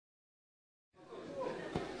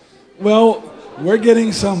Well, we're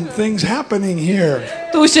getting some things happening here.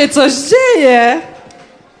 Tu się coś dzieje.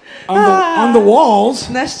 On the walls,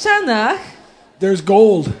 Na ścianach there's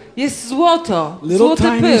gold. jest złoto. Little Złoty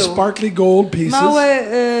tiny pył. sparkly gold pieces. Małe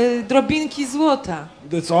drobinki złota.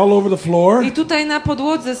 That's all over the floor. I tutaj na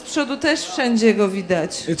podłodze z przodu też wszędzie go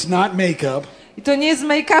widać. It's not makeup. I to nie z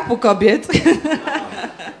make-upu kobiet.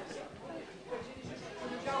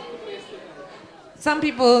 Some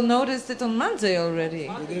people noticed it on Monday already.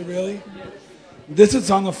 Did they really? This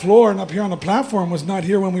is on the floor and up here on the platform was not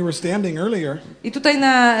here when we were standing earlier. I tutaj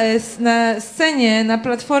na scenie, na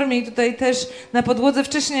platformie i tutaj też na podłodze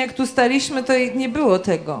wcześniej jak tu staliśmy, to nie było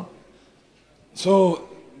tego. So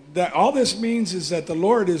that all this means is that the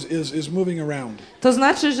Lord is moving around. To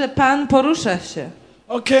znaczy, że Pan porusza się.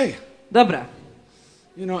 Okay. Dobra.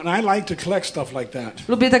 You know, and I like to collect stuff like that.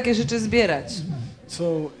 Lubię takie rzeczy zbierać. So,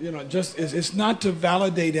 you know, just it's not to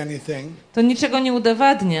validate anything. To niczego nie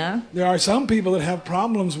udowadnia. There are some people that have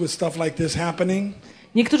problems with stuff like this happening.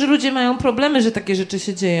 Niektórzy ludzie mają problemy, że takie rzeczy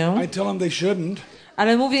się dzieją. I tell them they shouldn't.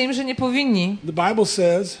 Ale mówię im, że nie powinni. The Bible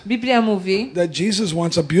says Biblia mówi, that Jesus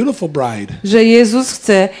wants a beautiful bride. że Jezus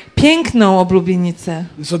chce piękną oblubienicę.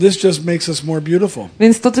 So this just makes us more beautiful.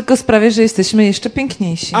 Więc to tylko sprawia, że jesteśmy jeszcze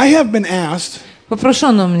piękniejsi. I have been asked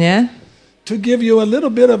Poproszono mnie, to give you a little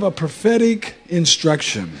bit of a prophetic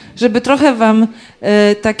instruction. żeby trochę wam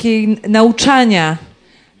takiej nauczania,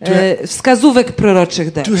 wskazówek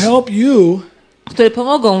proroczych dać, To help you które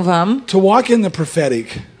pomogą wam to walk in the prophetic.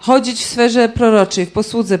 chodzić w sferze proroczej, w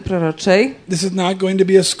posłudze proroczej. This is not going to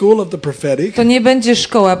be a school of the prophetic. To nie będzie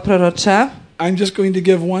szkoła prorocza, I'm just going to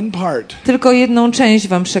give one part. tylko jedną część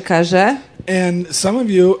wam przekażę. And some of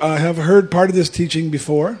you have heard part of this teaching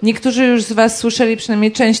before. Niektórzy już z was słyszeli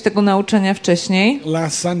przynajmniej część tego nauczania wcześniej,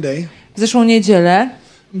 Last Sunday. w zeszłą niedzielę,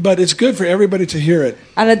 But it's good for everybody to hear it.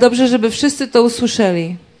 ale dobrze, żeby wszyscy to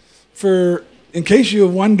usłyszeli. In case you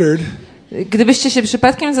have wondered, Gdybyście się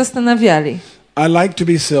przypadkiem zastanawiali, I like to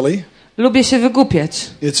be silly. lubię się wygłupiać,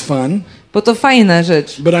 It's fun. bo to fajna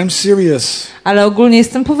rzecz, But I'm serious ale ogólnie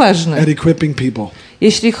jestem poważny, at equipping people.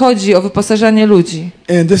 jeśli chodzi o wyposażanie ludzi.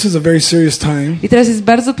 And this is a very serious time, I teraz jest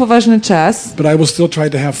bardzo poważny czas, but I will still try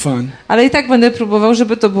to have fun. ale i tak będę próbował,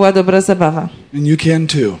 żeby to była dobra zabawa. And you can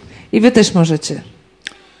too. I wy też możecie.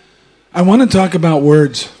 I want to talk about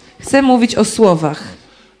words. Chcę mówić o słowach.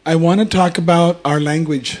 I want to talk about our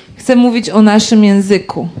language. Chcę mówić o naszym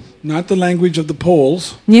języku. Not the language of the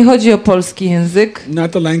Poles, Nie chodzi o polski język,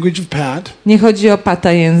 not the language of Pat, nie chodzi o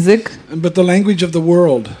Pata język, but the language of the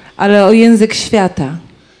world. ale o język świata.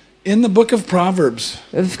 In the book of Proverbs,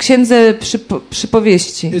 W księdze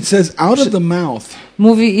przypowieści it says, out of the mouth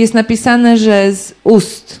jest napisane, że z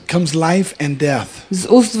ust comes life and death. z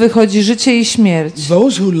ust wychodzi życie i śmierć.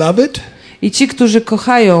 Those who love it I ci, którzy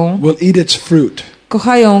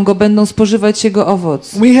kochają go, będą spożywać jego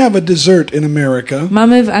owoc. We have a dessert in America.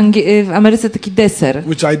 Mamy w Ameryce taki deser,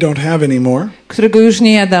 which I don't have anymore, którego już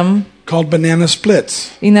nie jadam. Called banana splits.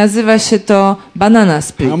 I nazywa się to banana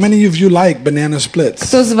split. How many of you like banana splits?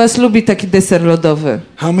 Kto z was lubi taki deser lodowy?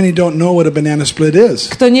 How many don't know what a banana split is?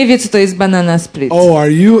 Kto nie wie, co to jest banana split? Oh,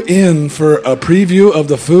 are you in for a preview of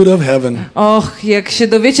the food of heaven? Och, jak się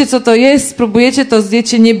dowiecie, co to jest, spróbujecie, to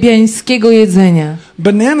zjecie niebiańskiego jedzenia.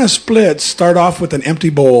 Banana splits start off with an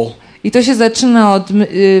empty bowl. I to się zaczyna od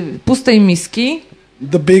pustej miski.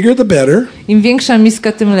 The bigger the better. Im większa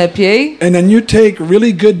miska, tym lepiej. And then you take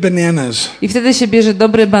really good bananas. I wtedy się bierze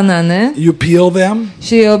dobre banany. You peel them.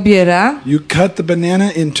 Się je obiera. You cut the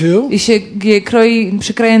banana in two. I się je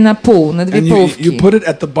przykraje na pół, na dwie połówki. You put it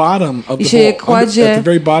at the bottom of I the się je bowl. kładzie, at the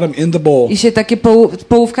very bottom in the bowl. I się takie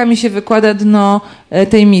połówkami się wykłada dno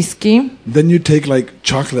tej miski. Then you take like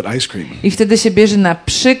chocolate ice cream. I wtedy się bierze na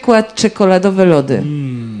przykład czekoladowe lody.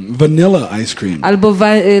 Vanilla ice cream. Albo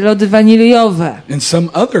lody waniliowe. And some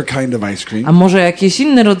other kind of ice cream. A może jakieś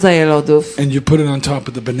inne rodzaje lodów. And you put it on top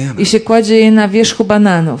of the banana. I się kładzie je na wierzchu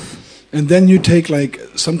bananów. And then you take like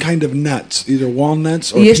some kind of nuts, either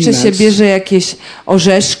walnuts or I jeszcze peanuts. się bierze jakieś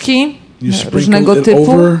orzeszki różnego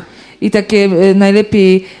typu. I takie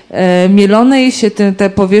najlepiej mielone i się te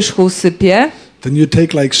po wierzchu sypie. Then you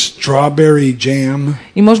take like strawberry jam.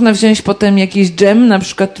 I można wziąć potem jakiś dżem, na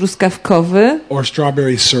przykład truskawkowy. Or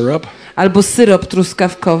strawberry syrup. Albo syrop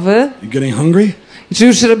truskawkowy. You getting hungry? I czy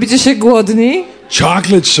już robicie się głodni?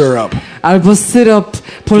 Chocolate syrup. Albo syrop,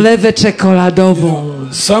 polewę czekoladową.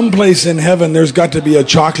 Someplace in heaven there's got to be a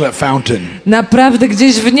chocolate fountain. Naprawdę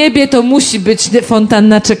gdzieś w niebie to musi być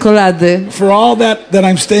fontanna czekolady. For all that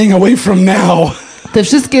I'm staying away from now. Te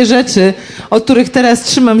wszystkie rzeczy, od których teraz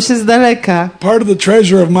trzymam się z daleka. Part of the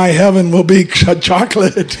treasure of my heaven will be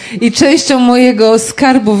chocolate. I częścią mojego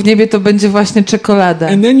skarbu w niebie to będzie właśnie czekolada.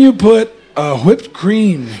 And then you put whipped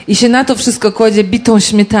cream. I się na to wszystko kładzie bitą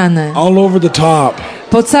śmietanę. All over the top.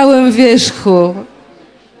 Po całym wierzchu.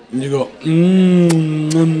 And you go,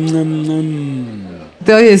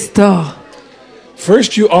 To jest to.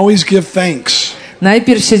 First you always give thanks.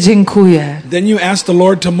 Najpierw się dziękuję. Then you ask the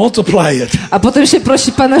Lord to multiply it. A potem się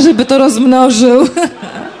prosi Pana, żeby to rozmnożył.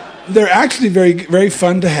 They're actually very, very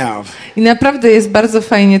fun to have. I naprawdę jest bardzo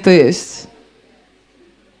fajnie to jeść.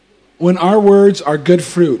 When our words are good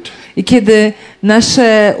fruit. I kiedy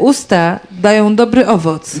nasze usta dają dobry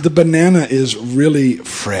owoc. The banana is really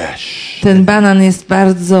fresh. Ten banan jest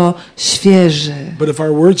bardzo świeży. But if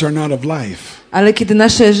our words are not of life. Ale kiedy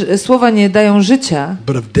nasze słowa nie dają życia,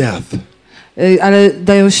 But of death. Ale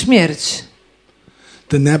dają śmierć,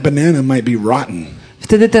 then that banana might be rotten.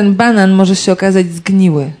 Wtedy ten banan może się okazać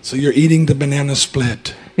zgniły. So you're eating the banana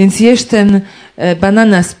split. Więc jesz ten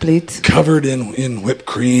banana split, covered in whipped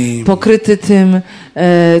cream. Pokryty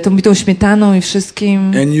tą bitą śmietaną i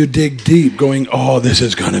wszystkim. And you dig deep, going, oh, this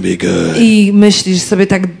is gonna be good. I myślisz sobie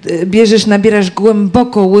tak, nabierasz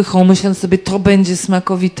głęboko łychą, myśląc sobie, to będzie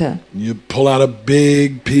smakowite. You pull out a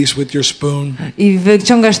big piece with your spoon. I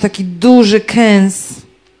wyciągasz taki duży kęs,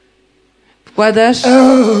 wkładasz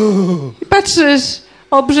i patrzysz,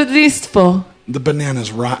 obrzydlistwo. The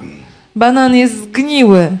banana's rotten. Banan jest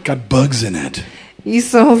zgniły. Got bugs in it. I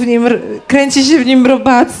kręci się w nim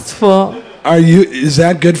robactwo. Is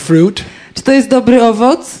that good fruit? Czy to jest dobry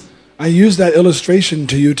owoc? I use that illustration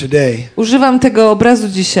to you today. Używam tego obrazu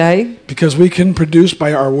dzisiaj, because we can produce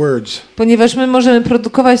by our words. Ponieważ my możemy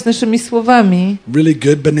produkować naszymi słowami. Really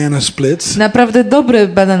good banana splits. Naprawdę dobre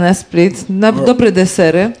banana splits, dobre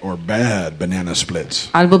desery. Or bad banana splits.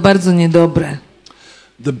 Albo bardzo niedobre.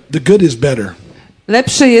 The good is better.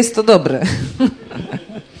 Lepsze jest to dobre.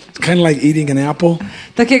 Kind of like eating an apple.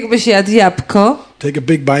 Tak jakbyś jadł jabłko. Take a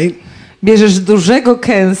big bite. Bierzesz dużego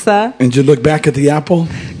kęsa. And you look back at the apple.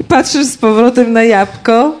 I patrzysz z powrotem na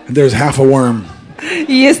jabłko. And there's half a worm.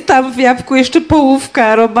 I jest tam w jabłku jeszcze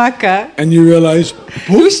połówka robaka. And you realize,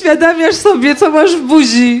 i uświadamiasz sobie, co masz w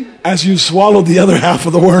buzi. As you swallow the other half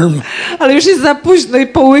of the worm. Ale już jest za późno i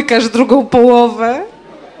połykasz drugą połowę.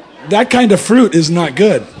 That kind of fruit is not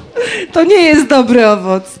good. To nie jest dobry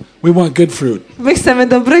owoc. We want good fruit. My chcemy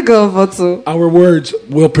dobrego owocu. Our words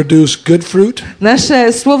will produce good fruit.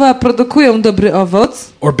 Nasze słowa produkują dobry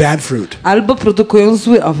owoc. Or bad fruit. Albo produkują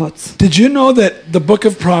zły owoc. Did you know that the book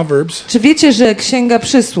of Proverbs, czy wiecie, że Księga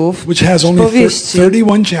Przysłów, which has only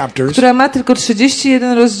 31 chapters, która ma tylko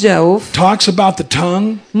 31 rozdziałów, talks about the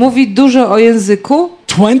tongue, mówi dużo o języku?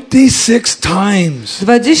 26 times.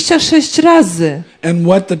 26 razy. And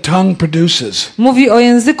what the tongue produces. Mówi o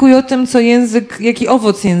języku i o tym, co język, jaki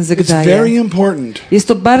owoc język daje. Very important. Jest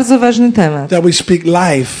to bardzo ważny temat. That we speak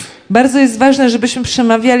life. Bardzo jest ważne, żebyśmy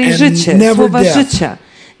przemawiali życie, słowa życia.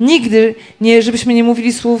 Nigdy nie, żebyśmy nie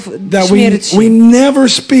mówili słów śmierci. We never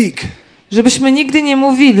speak. Żebyśmy nigdy nie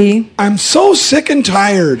mówili. I'm so sick and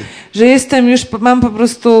tired. Że jestem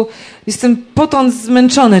potąd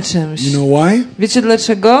zmęczony czymś. You know why? Wiecie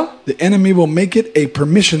dlaczego? The enemy will make it a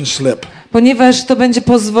permission slip. Ponieważ to będzie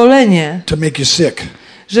pozwolenie. To make you sick.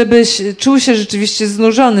 Żebyś czuł się rzeczywiście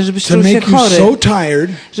znużony, żebyś czuł się chory. So tired.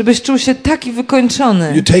 Żebyś czuł się taki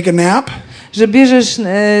wykończony. You take a nap. Że bierzesz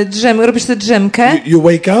robisz tę drzemkę. You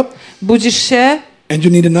wake up. Budzisz się. And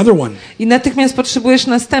you need another one. I natychmiast potrzebujesz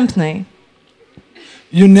następnej.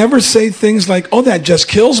 You never say things like, oh, that just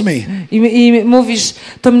kills me. I mówisz,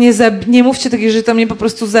 nie mówcie takiego, że to mnie po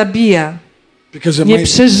prostu zabija. Nie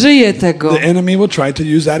przeżyję tego. The enemy will try to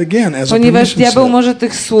use that again as ponieważ diabeł może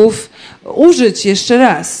tych słów użyć jeszcze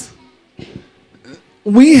raz.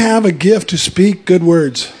 We have a gift to speak good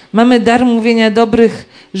words. Mamy dar mówienia dobrych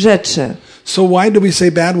rzeczy. So why do we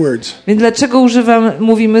say bad words? Więc dlaczego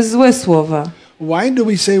mówimy złe słowa? Why do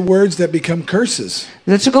we say words that become curses?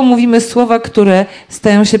 Dlaczego mówimy słowa, które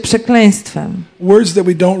stają się przekleństwem? Words that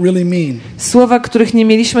we don't really mean. Słowa, których nie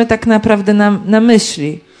mieliśmy tak naprawdę na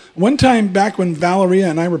myśli. One time back when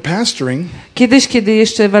Valeria and I were pastoring, kiedyś, kiedy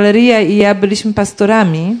jeszcze Valeria i ja byliśmy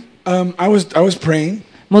pastorami, I was praying.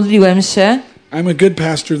 Modliłem się. I'm a good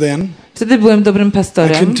pastor then. Wtedy byłem dobrym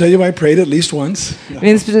pastorem. I can tell you I prayed at least once.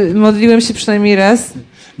 Więc modliłem się przynajmniej raz.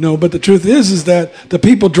 No, but the truth is that the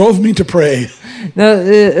people drove me to pray. No,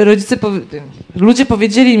 ludzie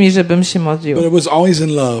powiedzieli mi, żebym się modlił. But it was always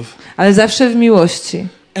in love. Ale zawsze w miłości.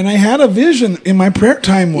 And I had a vision in my prayer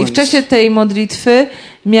time I w once czasie tej modlitwy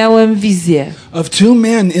miałem wizję, of two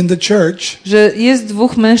men in the church że jest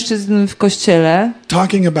dwóch mężczyzn w kościele,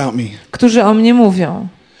 talking about me. którzy o mnie mówią.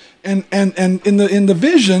 And in the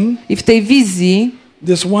vision, I w tej wizji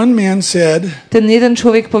this one man said, ten jeden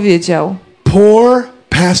człowiek powiedział, "Poor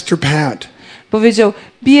Pastor Pat.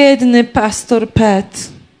 biedny pastor Pat.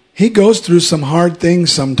 He goes through some hard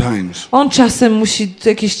things sometimes." On czasem musi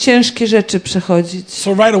jakieś ciężkie rzeczy przechodzić.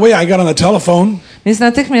 So right away I got on the telephone. Więc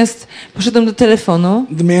natychmiast poszedłem do telefonu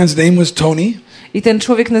The man's name was Tony. i ten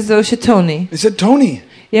człowiek nazywał się Tony. I said, "Tony,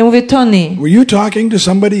 Ja mówię, Tony, were you talking to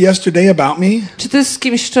somebody yesterday about me?" czy ty z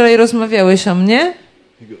kimś wczoraj rozmawiałeś o mnie?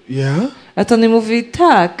 I go, "Yeah." A Tony mówi,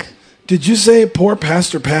 tak. "Did you say poor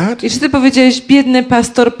Pastor Pat?" I czy ty powiedziałeś biedny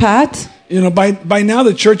pastor Pat? You know, by now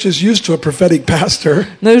the church is used to a prophetic pastor.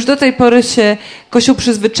 No już do tej pory się Kościół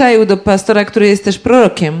przyzwyczaił do pastora, który jest też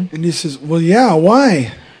prorokiem. And he says, "Well, yeah, why?"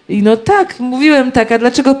 I no tak, mówiłem tak, a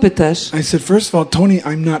dlaczego pytasz? I said, "First of all, Tony,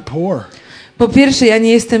 I'm not poor." Po pierwsze, ja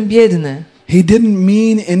nie jestem biedny. He didn't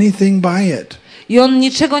mean anything by it. I on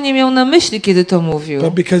niczego nie miał na myśli, kiedy to mówił.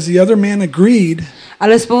 But because the other man agreed,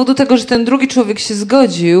 Ale z powodu tego, że ten drugi człowiek się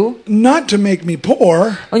zgodził, not to make me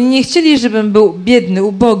poor, oni nie chcieli, żebym był biedny,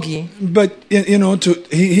 ubogi. but you know,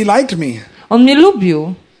 he liked me. On mnie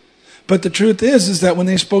lubił. But the truth is that when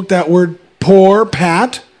they spoke that word poor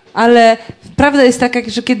Pat, Ale prawda jest taka,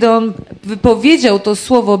 że kiedy on wypowiedział to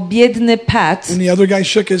słowo biedny Pat, and the other guy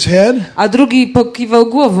shook his head, a drugi pokiwał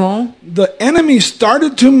głową, the enemy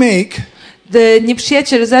started to make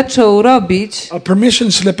nieprzyjaciel zaczął robić, a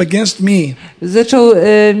permission slip against me, zaczął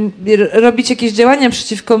robić jakieś działania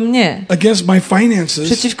przeciwko mnie, against my finances,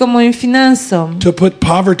 przeciwko moim finansom, to put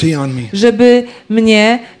poverty on me. żeby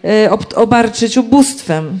mnie obarczyć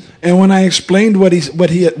ubóstwem. And when I explained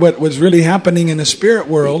what was really happening in the spirit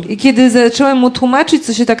world, I kiedy zacząłem mu tłumaczyć,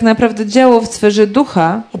 co się tak naprawdę działo w sferze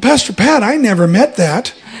ducha, "Well, Pastor Pat, I never met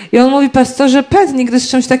that." i on mówi, pastorze Pat, nigdy z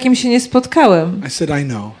czymś takim się nie spotkałem. I said, "I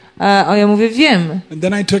know." A ja mówię, wiem. And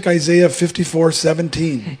then I took Isaiah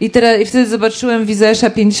 54:17. I wtedy zobaczyłem w Izajasza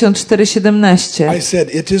 54:17. I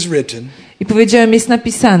said, "It is written." I powiedziałem, jest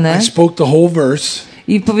napisane. I spoke the whole verse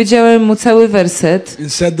I powiedziałem mu cały werset.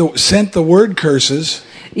 and sent the word curses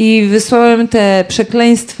I wysłałem te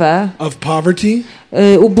przekleństwa of poverty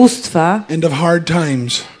ubóstwa and of hard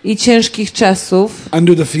times i ciężkich czasów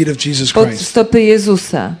under the feet of Jesus pod Christ. stopy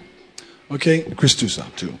Jezusa. Okay, Christusa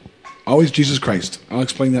too. Always Jesus Christ. I'll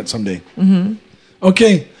explain that someday.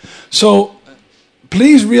 Okay, so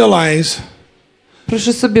please realize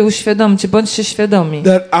Proszę sobie uświadomcie, bądźcie świadomi,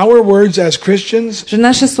 that our words as Christians że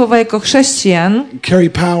nasze słowa jako chrześcijan carry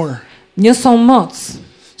power. niosą moc.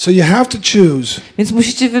 So you have to choose Więc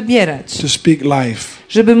musicie wybierać, to speak life.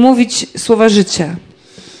 żeby mówić słowa życia.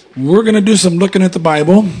 We're going to do some looking at the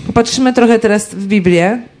Bible. Popatrzymy trochę teraz w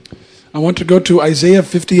Biblię. I want to go to Isaiah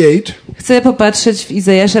 58, Chcę popatrzeć w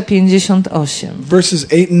Izajasza 58, verses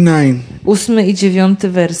 8 and 9. 8 i 9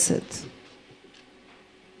 werset.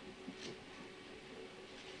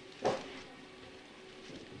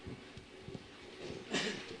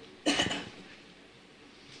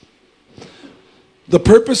 The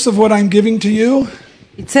purpose of what I'm giving to you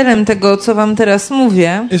I celem tego, co wam teraz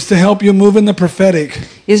mówię, is to help you move in the prophetic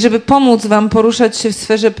jest, żeby pomóc wam poruszać się w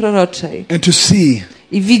sferze proroczej and to see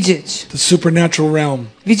i widzieć. the supernatural realm.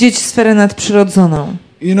 Widzieć sferę nadprzyrodzoną.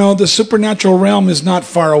 You know, the supernatural realm is not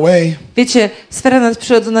far away. Wiecie, sfera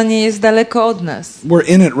nadprzyrodzona nie jest daleko od nas. We're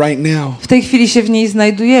in it right now. W tej chwili się w niej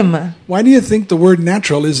znajdujemy. Why do you think the word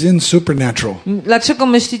natural is in supernatural? Dlaczego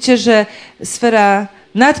myślicie, że sfera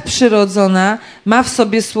nadprzyrodzona ma w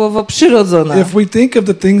sobie słowo przyrodzona? If we think of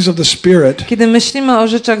the things of the Spirit, Kiedy myślimy o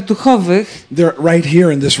rzeczach duchowych, they're right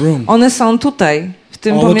here in this room, one są tutaj, w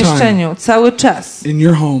tym All the pomieszczeniu, cały czas, in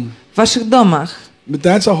your home. w waszych domach. But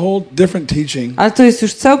that's a whole different teaching. Ale to jest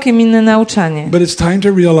już całkiem inne nauczanie. But it's time to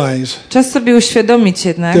realize Czas sobie uświadomić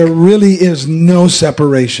jednak, there really is no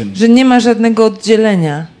separation że nie ma żadnego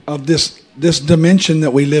oddzielenia of this dimension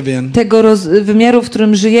that we live in tego wymiaru, w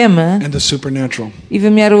którym żyjemy, and the supernatural. i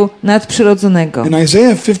wymiaru nadprzyrodzonego. In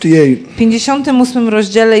Isaiah 58, W 58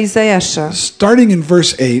 rozdziale Izajasza, starting in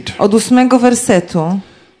verse 8, od 8 wersetu,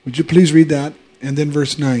 would you please read that? And then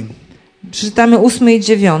verse 9. przeczytamy 8 i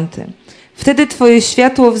 9. Wtedy Twoje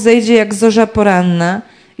światło wzejdzie jak zorza poranna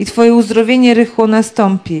i Twoje uzdrowienie rychło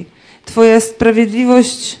nastąpi. Twoja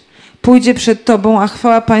sprawiedliwość pójdzie przed Tobą, a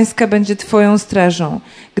chwała Pańska będzie Twoją strażą.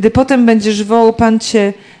 Gdy potem będziesz wołał, Pan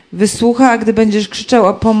Cię wysłucha, a gdy będziesz krzyczał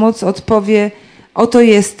o pomoc, odpowie: oto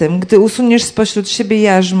jestem. Gdy usuniesz spośród siebie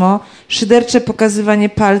jarzmo, szydercze pokazywanie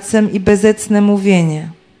palcem i bezecne mówienie.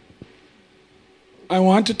 I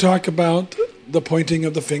want to talk about the pointing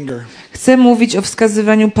of the finger. Chcę mówić o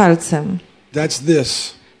wskazywaniu palcem. That's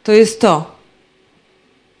this. To jest to.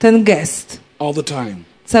 Ten gest. All the time.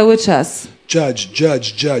 Cały czas.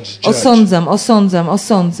 Judge. Osądzam, osądzam,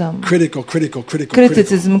 osądzam. Critical.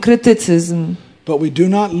 Krytycyzm. But we do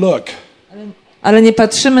not look Ale nie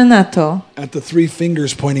patrzymy na to, at the 3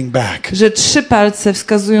 fingers pointing back. że 3 palce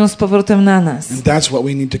wskazują z powrotem na nas. And that's what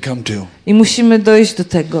we need to come to. I musimy dojść do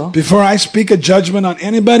tego. Before I speak a judgment on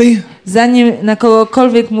anybody, Zanim na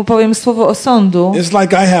kogokolwiek mu powiem słowo osądu, it's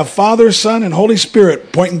like I have Father, Son and Holy Spirit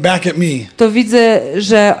pointing back at me. to widzę,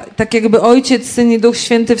 że tak jakby Ojciec, Syn i Duch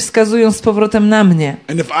Święty wskazują z powrotem na mnie.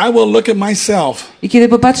 And if I will look at myself, I kiedy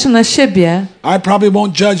popatrzę na siebie, I probably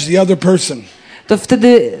won't judge the other person to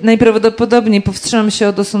wtedy najprawdopodobniej powstrzymam się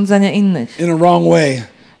od osądzania innych in a wrong way.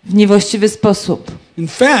 w niewłaściwy sposób. In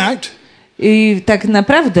fact, I tak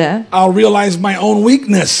naprawdę I'll realize my own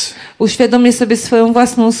weakness uświadomię sobie swoją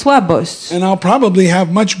własną słabość and I'll probably have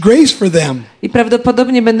much grace for them. i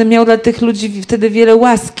prawdopodobnie będę miał dla tych ludzi wtedy wiele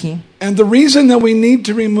łaski. And the reason that we need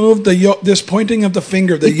to remove this pointing of the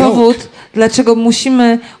finger, the I powód, dlaczego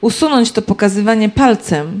musimy usunąć to pokazywanie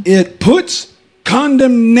palcem, it puts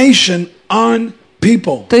condemnation on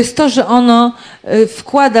people. to jest to, że ono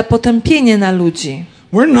wkłada potępienie na ludzi.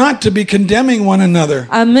 We're not to be condemning one another.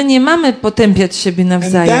 A my nie mamy potępiać siebie And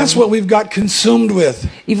nawzajem. that's what we've got consumed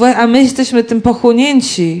with. A my jesteśmy tym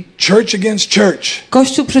pochłonięci. Church against church.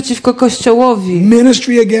 Kościół przeciwko Kościołowi.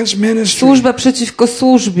 Ministry against ministry. Służba przeciwko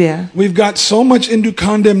służbie. We've got so much into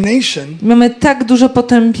condemnation Mamy tak dużo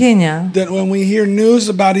potępienia, that when we hear news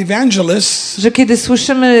about evangelists że kiedy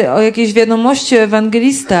słyszymy o jakiejś wiadomości o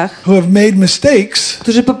ewangelistach, who have made mistakes,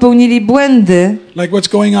 którzy popełnili błędy, like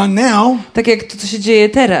what's going on now, tak jak to, co się dzieje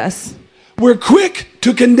teraz, we're quick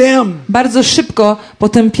to condemn. bardzo szybko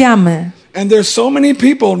potępiamy. And there's so many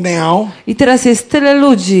people now I teraz jest tyle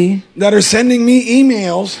ludzi, that are sending me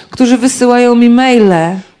emails. którzy wysyłają mi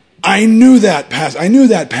maile, I knew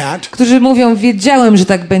that, Pat. którzy mówią, wiedziałem, że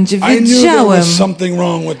tak będzie, I knew there wiedziałem. was something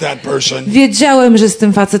wrong with that person. Wiedziałem, że z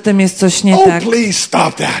tym facetem jest coś nie Oh, tak. please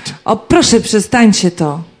stop that. O, proszę, przestańcie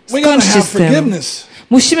to. We gotta Skończcie have z tym. forgiveness.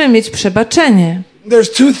 Musimy mieć przebaczenie. There's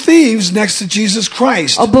 2 thieves next to Jesus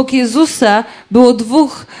Christ. Obok Jezusa było 2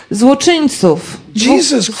 złoczyńców, 2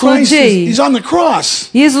 Jesus Christ, złodziei. he's on the cross.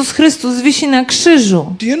 Jezus Chrystus wisi na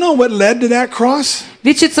krzyżu. Do you know what led to that cross?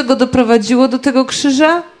 Wiecie, co go doprowadziło do tego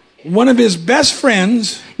krzyża? One of his best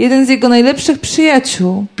friends Jeden z jego najlepszych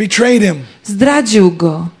przyjaciół betrayed him zdradził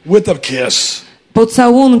go with a kiss.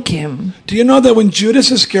 pocałunkiem. Do you know that when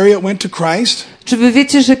Judas Iscariot went to Christ, Czy wy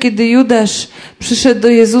wiecie, że kiedy Judasz przyszedł do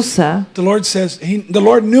Jezusa, the Lord says, the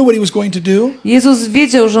Lord knew what he was going to do? Jezus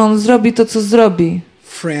wiedział, że on zrobi to, co zrobi.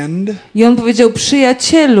 Friend, I on powiedział,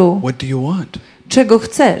 przyjacielu, what do you want? czego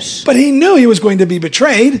chcesz? But he knew he was going to be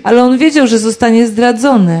betrayed. Ale on wiedział, że zostanie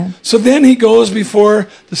zdradzony. So then he goes before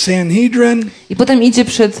the Sanhedrin, I potem idzie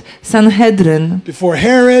przed Sanhedryn, before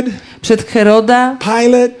Herod, przed Heroda,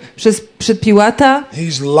 Pilate. przed Piłata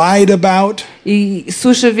He's lied about. i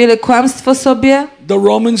słyszy wiele kłamstw o sobie. The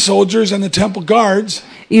Roman soldiers and the temple guards,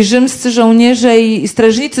 I rzymscy żołnierze i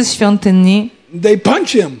strażnicy z świątyni, they punch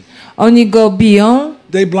him. oni go biją,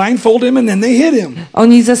 They blindfold him and then they hit him.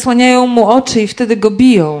 oni zasłaniają mu oczy i wtedy go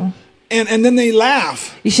biją. And then they laugh.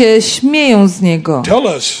 I się śmieją z niego. Tell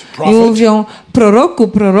us, I prophet. mówią,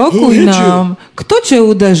 prorokuj nam, kto cię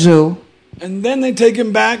uderzył? And then they take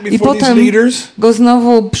him back I before these potem leaders. go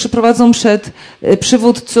znowu przyprowadzą przed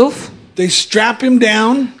przywódców, They strap him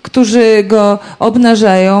down. którzy go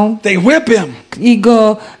obnażają They whip him i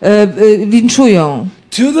go linczują.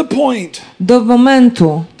 to the point, Do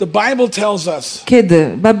momentu, the Bible tells us,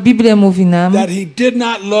 kiedy Biblia mówi nam, that he did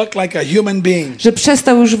not look like a human being. że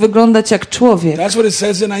przestał już wyglądać jak człowiek. That's what it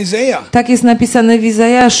says in Isaiah. Tak jest napisane w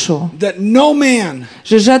Izajaszu, That no man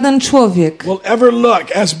że żaden człowiek, will ever look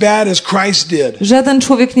as bad as Christ did żaden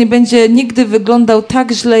człowiek nie będzie nigdy wyglądał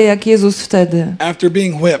tak źle jak Jezus wtedy, after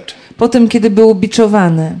being whipped. po tym, kiedy był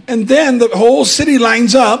biczowany. And then the whole city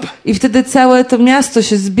lines up. I wtedy całe to miasto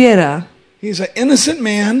się zbiera. He's an innocent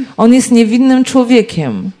man, On jest niewinnym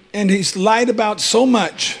człowiekiem. and he's lied about so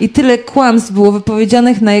much I tyle kłamstw było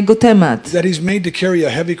wypowiedzianych na jego temat, that he's made to carry a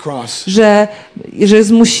heavy cross. że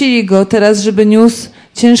zmusili go teraz, żeby niósł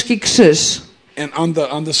ciężki krzyż. And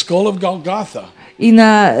on the skull of Golgotha, I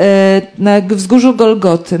na wzgórzu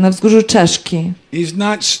Golgoty, na wzgórzu Czaszki,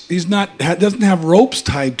 doesn't have ropes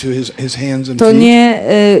tied to his hands and to feet. nie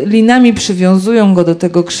linami przywiązują go do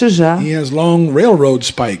tego krzyża, He has long railroad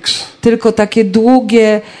spikes. tylko takie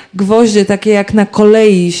długie gwoździe, takie jak na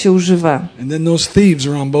kolei się używa. And then those thieves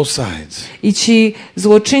are on both sides. I ci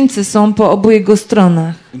złoczyńcy są po obu jego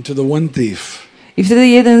stronach. And to the one thief, I wtedy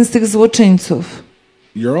jeden z tych złoczyńców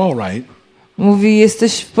You're all right. mówi,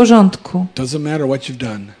 jesteś w porządku. Doesn't matter what you've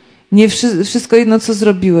done. Nie wszystko jedno, co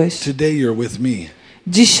zrobiłeś. Today you're with me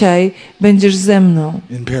Dzisiaj będziesz ze mną.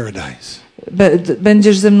 in paradise.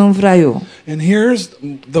 Będziesz ze mną w raju. And here's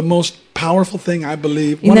the most powerful thing I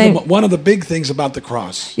believe. One of the big things about the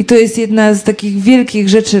cross. I to jest jedna z takich wielkich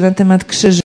rzeczy na temat krzyża.